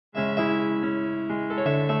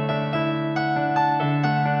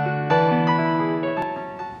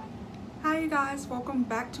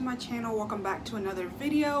my channel. Welcome back to another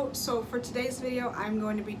video. So for today's video, I'm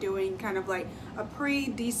going to be doing kind of like a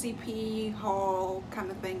pre-DCP haul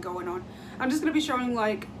kind of thing going on. I'm just going to be showing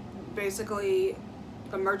like basically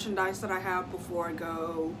the merchandise that I have before I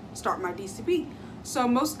go start my DCP. So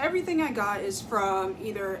most everything I got is from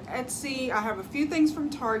either Etsy. I have a few things from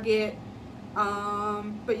Target,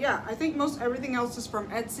 but yeah, I think most everything else is from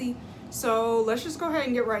Etsy. So let's just go ahead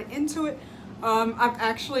and get right into it. I've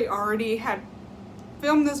actually already had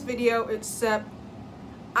filmed this video, except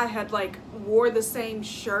I had like wore the same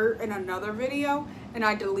shirt in another video and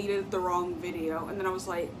I deleted the wrong video, and then I was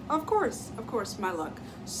like, of course, my luck.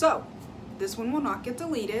 So this one will not get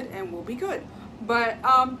deleted and we'll be good. But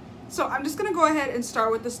so I'm just gonna go ahead and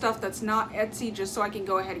start with the stuff that's not Etsy, just so I can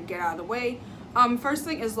go ahead and get out of the way. First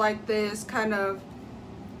thing is like this kind of,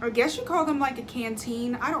 I guess you call them like a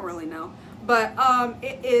canteen, I don't really know, but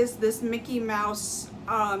it is this Mickey Mouse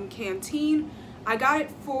canteen. I got it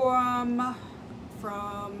from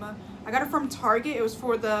Target. It was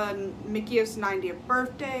for the Mickey's 90th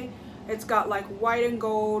birthday. It's got like white and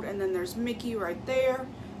gold, and then there's Mickey right there,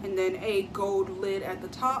 and then a gold lid at the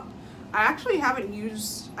top. I actually haven't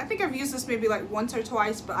used, I think I've used this maybe like once or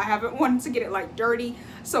twice, but I haven't wanted to get it like dirty,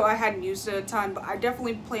 so I hadn't used it a ton. But I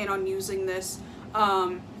definitely plan on using this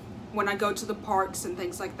when I go to the parks and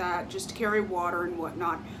things like that, just to carry water and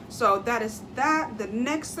whatnot. So that is that. The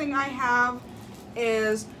next thing I have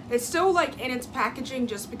is, it's still like in its packaging,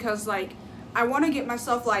 just because like I want to get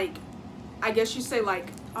myself like, I guess you say like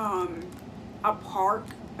a park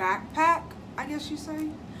backpack, I guess you say,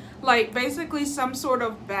 like basically some sort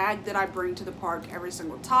of bag that I bring to the park every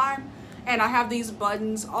single time. And I have these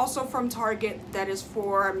buttons also from Target that is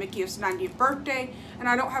for Mickey's 90th birthday, and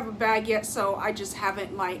I don't have a bag yet, so I just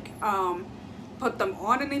haven't like put them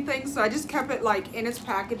on anything. So I just kept it like in its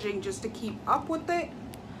packaging just to keep up with it.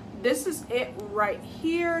 This is it right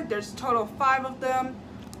here. There's a total of 5 of them,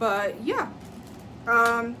 but yeah,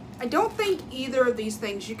 I don't think either of these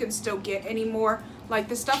things you can still get anymore. Like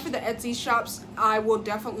the stuff for the Etsy shops, I will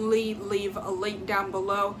definitely leave a link down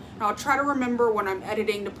below. And I'll try to remember when I'm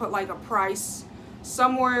editing to put like a price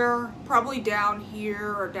somewhere, probably down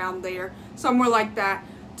here or down there, somewhere like that,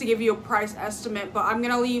 to give you a price estimate. But I'm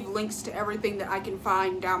gonna leave links to everything that I can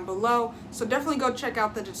find down below, so definitely go check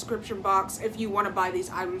out the description box if you want to buy these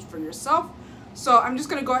items for yourself. So I'm just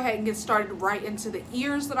gonna go ahead and get started right into the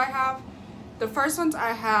ears that I have. The first ones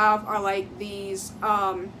I have are like these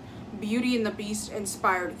Beauty and the Beast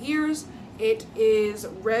inspired ears. It is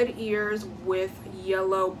red ears with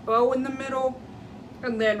yellow bow in the middle,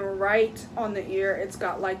 and then right on the ear it's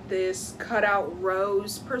got like this cutout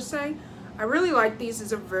rose per se. I really like these.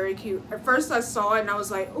 These are very cute. At first I saw it and I was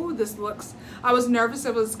like, oh, this looks, I was nervous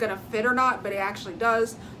if it was gonna fit or not, but it actually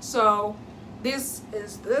does. So this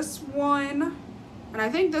is this one, and I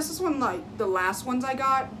think this is one like the last ones I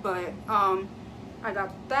got, but I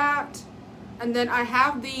got that. And then I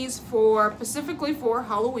have these for specifically for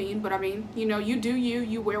Halloween, but I mean, you know, you do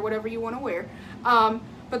you wear whatever you want to wear.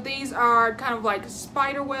 But these are kind of like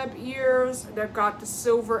spider web ears. They've got the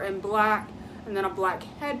silver and black, and then a black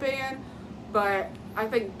headband. But I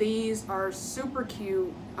think these are super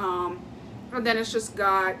cute. And then it's just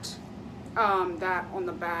got that on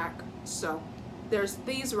the back. So there's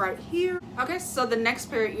these right here. Okay, so the next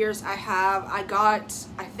pair of ears I have, I got,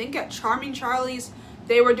 I think at Charming Charlie's.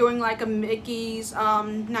 They were doing like a Mickey's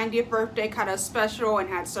 90th birthday kind of special and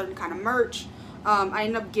had certain kind of merch. I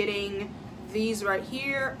ended up getting these right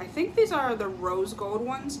here. I think these are the rose gold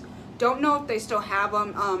ones. Don't know if they still have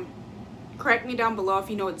them. Correct me down below if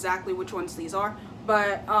you know exactly which ones these are.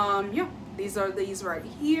 But yeah, these are these right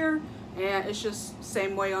here. And it's just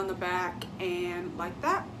same way on the back and like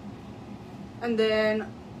that. And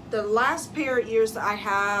then the last pair of ears that I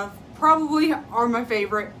have probably are my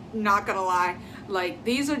favorite, not gonna lie. Like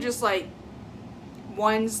these are just like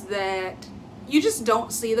ones that you just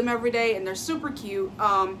don't see them every day, and they're super cute.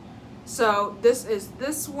 So this is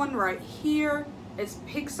this one right here. It's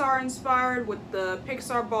Pixar inspired with the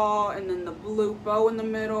Pixar ball and then the blue bow in the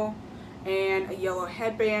middle and a yellow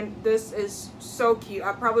headband. This is so cute.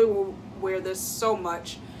 I probably will wear this so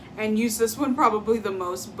much and use this one probably the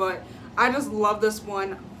most, but I just love this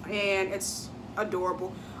one and it's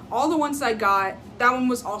adorable. All the ones I got, that one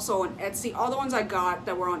was also on Etsy. All the ones I got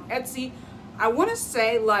that were on Etsy, I want to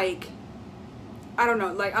say like, I don't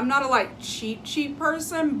know, like I'm not a like cheap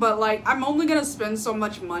person, but like I'm only gonna spend so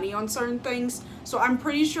much money on certain things. So I'm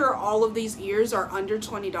pretty sure all of these ears are under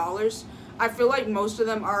 $20. I feel like most of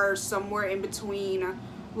them are somewhere in between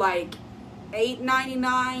like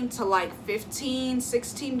 $8.99 to like $15,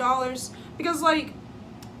 $16, because like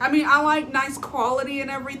I mean, I like nice quality and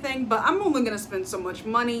everything, but I'm only gonna spend so much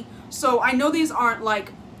money. So I know these aren't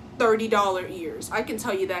like $30 ears. I can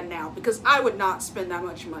tell you that now, because I would not spend that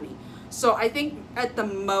much money. So I think at the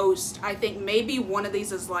most, I think maybe one of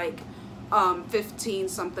these is like 15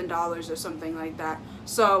 something or something like that.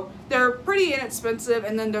 So they're pretty inexpensive,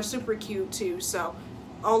 and then they're super cute too. So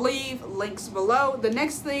I'll leave links below. The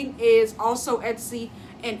next thing is also Etsy,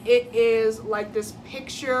 and it is like this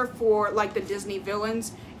picture for like the Disney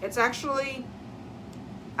villains. It's actually,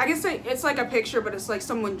 I guess it's like a picture, but it's like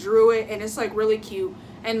someone drew it, and it's like really cute.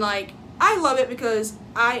 And like, I love it because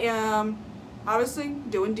I am obviously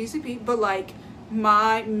doing DCP, but like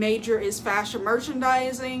my major is fashion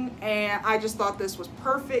merchandising, and I just thought this was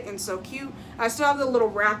perfect and so cute. I still have the little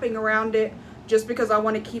wrapping around it just because I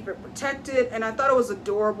want to keep it protected, and I thought it was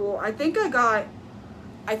adorable. I think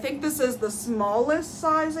this is the smallest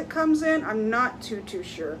size it comes in. I'm not too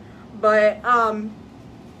sure, but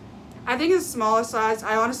I think it's the smallest size.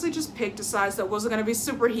 I honestly just picked a size that wasn't going to be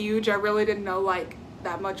super huge. I really didn't know like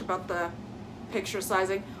that much about the picture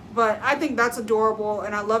sizing, but I think that's adorable,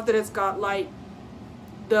 and I love that it's got like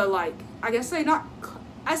the, like, I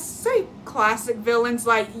say classic villains.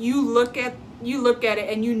 Like you look at it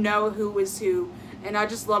and you know who is who, and I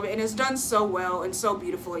just love it, and it's done so well and so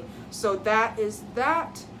beautifully. So that is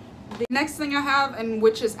that. The next thing I have, and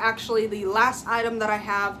which is actually the last item that I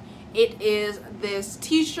have, it is this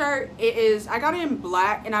t-shirt. I got it in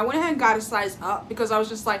black, and I went ahead and got a size up because I was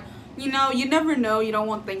just like, you know, you never know, you don't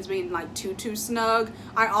want things being like too snug.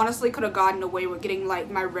 I honestly could have gotten away with getting like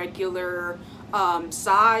my regular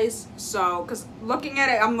size, so because looking at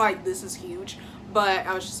it I'm like, this is huge, but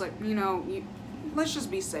I was just like, you know, let's just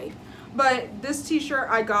be safe. But this t-shirt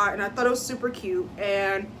I got, and I thought it was super cute,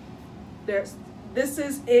 and this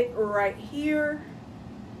is it right here.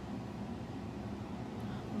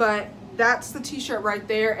 But that's the t-shirt right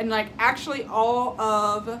there, and like actually all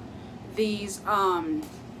of these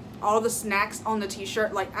all the snacks on the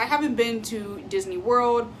t-shirt, like I haven't been to Disney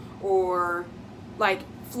World or like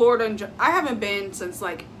Florida, and I haven't been since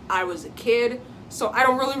like I was a kid, so I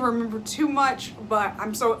don't really remember too much, but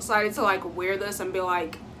I'm so excited to like wear this and be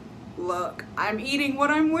like, look, I'm eating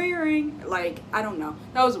what I'm wearing. Like, I don't know,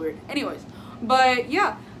 that was weird. Anyways, but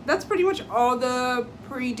yeah, that's pretty much all the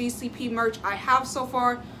pre-DCP merch I have so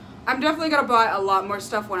far. I'm definitely gonna buy a lot more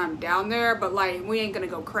stuff when I'm down there, but like we ain't gonna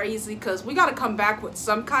go crazy because we gotta come back with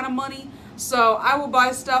some kind of money. So I will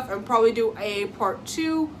buy stuff and probably do a part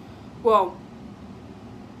 2, well,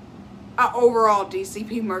 overall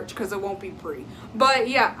DCP merch, because it won't be pre. But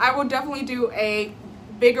yeah, I will definitely do a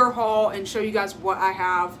bigger haul and show you guys what I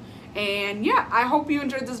have. And yeah, I hope you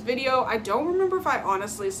enjoyed this video. I don't remember if I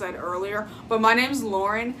honestly said earlier, but my name's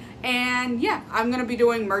Lauren, and yeah, I'm gonna be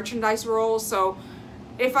doing merchandise rolls. So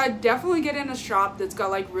if I definitely get in a shop that's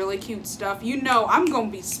got like really cute stuff, you know I'm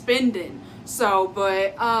gonna be spending. So,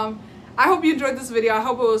 but I hope you enjoyed this video. I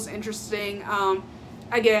hope it was interesting.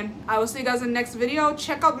 Again, I will see you guys in the next video.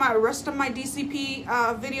 Check out my rest of my DCP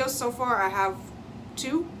videos so far. I have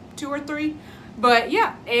two or three. But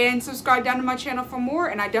yeah, and subscribe down to my channel for more,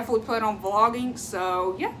 and I definitely plan on vlogging.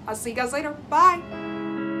 So yeah, I'll see you guys later. Bye.